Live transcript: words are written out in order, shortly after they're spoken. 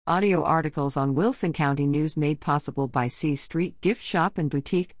Audio articles on Wilson County News made possible by C Street Gift Shop and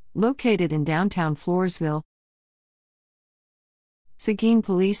Boutique, located in downtown Floresville. Seguin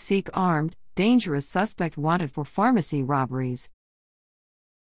police seek armed, dangerous suspect wanted for pharmacy robberies.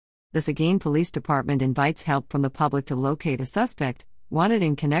 The Seguin Police Department invites help from the public to locate a suspect wanted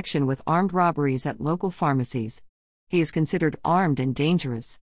in connection with armed robberies at local pharmacies. He is considered armed and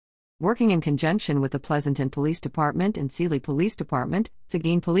dangerous. Working in conjunction with the Pleasanton Police Department and Sealy Police Department,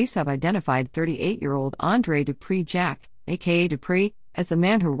 Seguin police have identified 38-year-old Andre Dupree Jack, aka Dupree, as the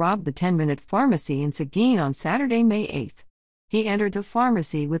man who robbed the 10-Minute Pharmacy in Seguin on Saturday, May 8. He entered the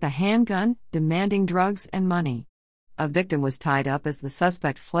pharmacy with a handgun, demanding drugs and money. A victim was tied up as the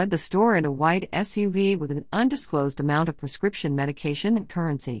suspect fled the store in a white SUV with an undisclosed amount of prescription medication and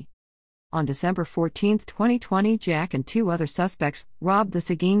currency. On December 14, 2020, Jack and two other suspects robbed the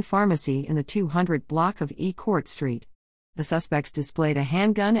Seguin Pharmacy in the 200 block of E Court Street. The suspects displayed a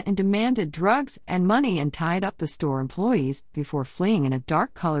handgun and demanded drugs and money and tied up the store employees before fleeing in a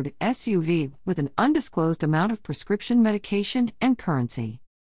dark-colored SUV with an undisclosed amount of prescription medication and currency.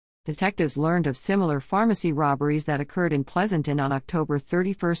 Detectives learned of similar pharmacy robberies that occurred in Pleasanton on October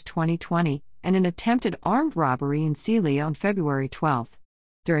 31, 2020, and an attempted armed robbery in Sealy on February 12.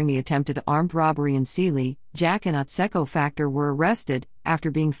 During the attempted armed robbery in Sealy, Jack and Otseco Factor were arrested after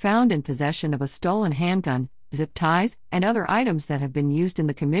being found in possession of a stolen handgun, zip ties, and other items that have been used in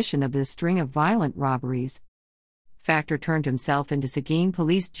the commission of this string of violent robberies. Factor turned himself into Seguin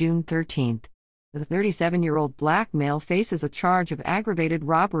police June 13. The 37-year-old black male faces a charge of aggravated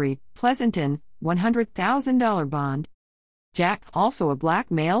robbery, Pleasanton, $100,000 bond. Jack, also a black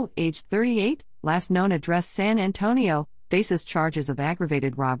male, aged 38, last known address San Antonio, faces charges of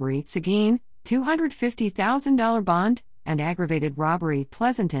aggravated robbery, Seguin, $250,000 bond, and aggravated robbery,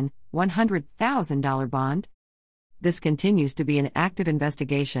 Pleasanton, $100,000 bond. This continues to be an active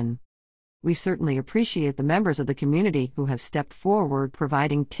investigation. We certainly appreciate the members of the community who have stepped forward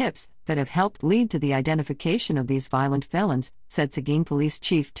providing tips that have helped lead to the identification of these violent felons, said Seguin Police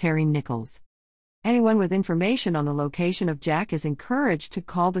Chief Terry Nichols. Anyone with information on the location of Jack is encouraged to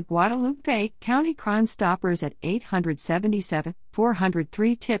call the Guadalupe County Crime Stoppers at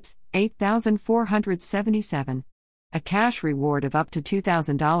 877-403-TIPS, 8477. A cash reward of up to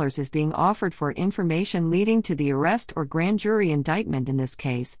 $2,000 is being offered for information leading to the arrest or grand jury indictment in this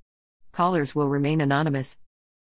case. Callers will remain anonymous.